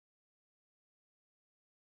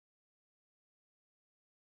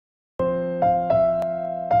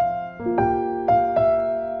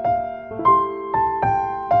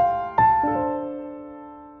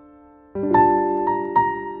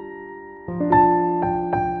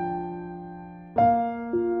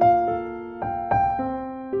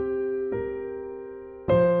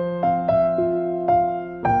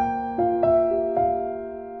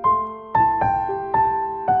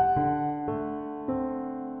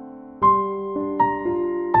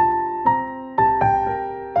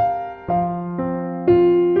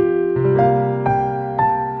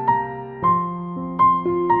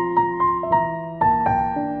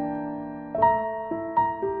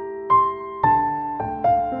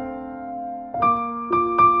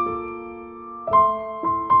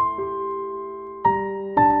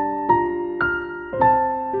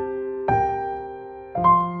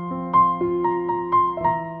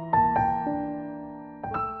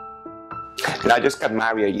I just got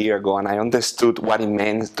married a year ago, and I understood what it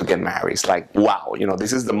meant to get married. It's like, wow,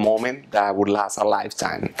 this is the moment that would last a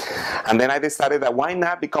lifetime. And then I decided that why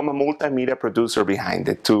not become a multimedia producer behind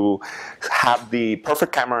it, to have the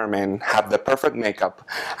perfect cameraman, have the perfect makeup,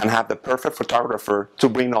 and have the perfect photographer to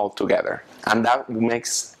bring all together. And that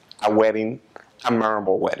makes a wedding a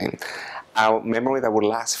memorable wedding. A memory that will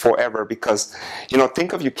last forever, because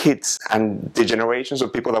think of your kids and the generations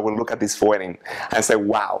of people that will look at this wedding and say,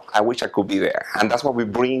 wow, I wish I could be there. And that's what we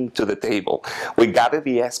bring to the table. We gather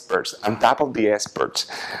the experts on top of the experts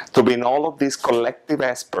to bring all of these collective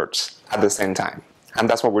experts at the same time. And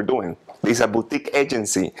that's what we're doing. This is a boutique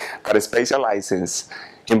agency that specializes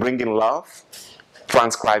in bringing love,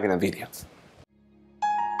 transcribing a video.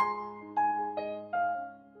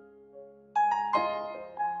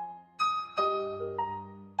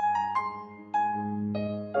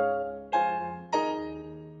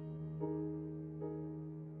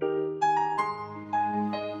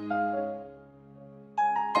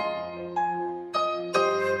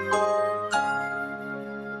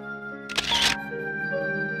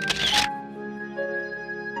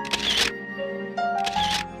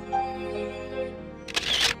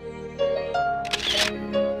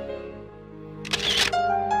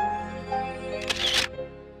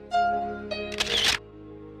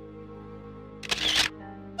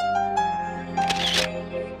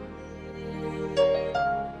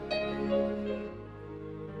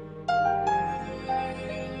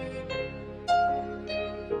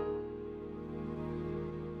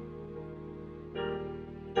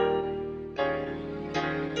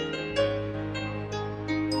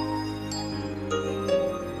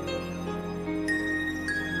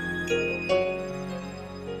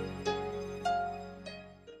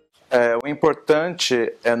 O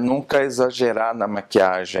importante é nunca exagerar na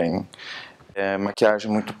maquiagem. Maquiagem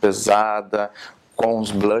muito pesada, com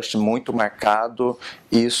os blush muito marcado,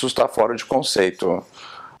 e isso está fora de conceito.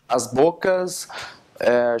 As bocas,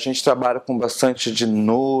 a gente trabalha com bastante de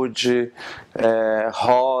nude,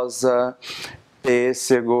 rosa,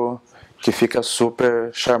 pêssego, que fica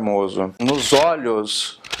super charmoso. Nos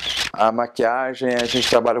olhos, a maquiagem a gente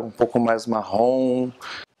trabalha com um pouco mais marrom,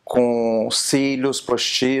 com cílios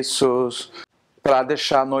postiços, para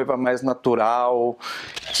deixar a noiva mais natural,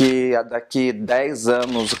 que daqui 10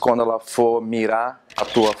 anos, quando ela for mirar a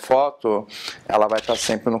tua foto, ela vai estar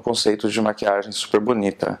sempre no conceito de maquiagem super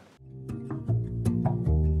bonita.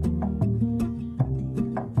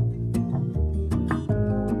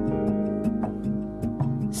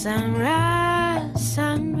 Sunrise,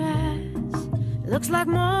 sunrise, looks like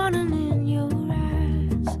morning in your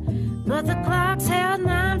eyes, but the clock's held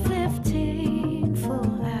 9:15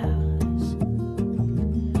 full hours.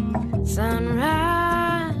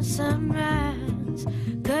 Sunrise, sunrise,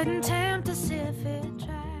 couldn't tempt us if it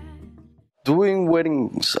tried. Doing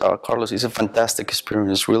weddings, Carlos, is a fantastic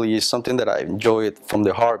experience. Really is something that I enjoy it from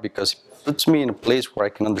the heart, because it puts me in a place where I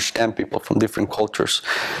can understand people from different cultures.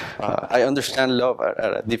 I understand love at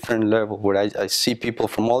a different level, where I see people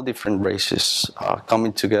from all different races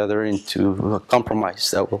coming together into a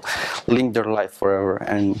compromise that will link their life forever.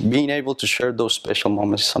 And being able to share those special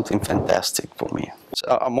moments is something fantastic for me.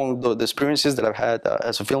 Among the experiences that I've had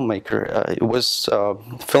as a filmmaker, it was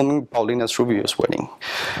filming Paulina Rubio's wedding,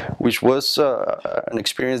 which was an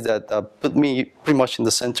experience that put me pretty much in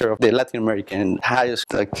the center of the Latin American highest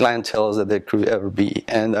clientele that there could ever be.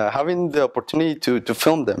 And having the opportunity to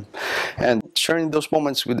film them and sharing those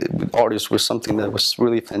moments with artists was something that was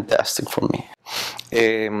really fantastic for me.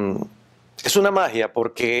 Es una magia,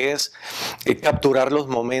 porque es capturar los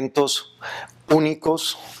momentos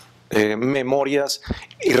únicos, memorias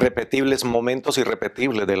irrepetibles, momentos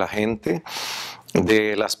irrepetibles de la gente,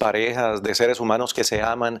 de las parejas, de seres humanos que se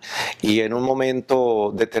aman y en un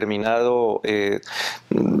momento determinado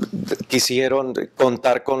quisieron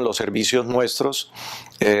contar con los servicios nuestros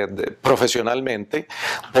profesionalmente,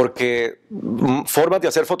 porque formas de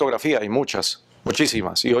hacer fotografía hay muchas,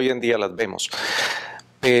 muchísimas, y hoy en día las vemos,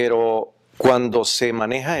 pero cuando se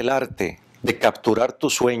maneja el arte de capturar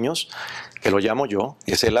tus sueños, que lo llamo yo,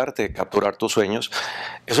 es el arte de capturar tus sueños,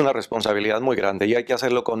 es una responsabilidad muy grande y hay que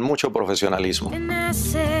hacerlo con mucho profesionalismo.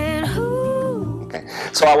 Okay.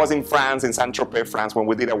 So I was in France, in Saint-Tropez, France, when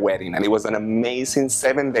we did a wedding, and it was an amazing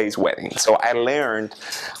 7 days wedding. So I learned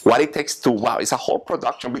what it takes to, wow, it's a whole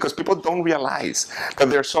production, because people don't realize that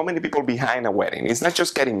there are so many people behind a wedding. It's not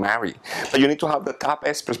just getting married, but you need to have the top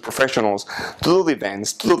experts, professionals, to do the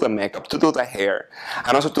events, to do the makeup, to do the hair,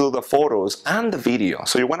 and also to do the photos and the video.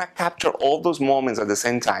 So you want to capture all those moments at the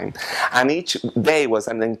same time, and each day was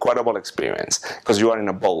an incredible experience, because you are in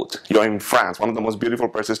a boat, you're in France, one of the most beautiful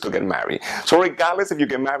places to get married. So regardless regardless if you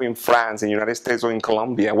get married in France, in the United States, or in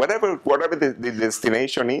Colombia, whatever the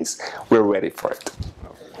destination is, we're ready for it.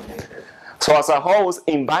 So as a host,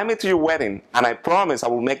 invite me to your wedding, and I promise I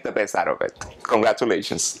will make the best out of it.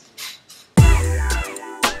 Congratulations.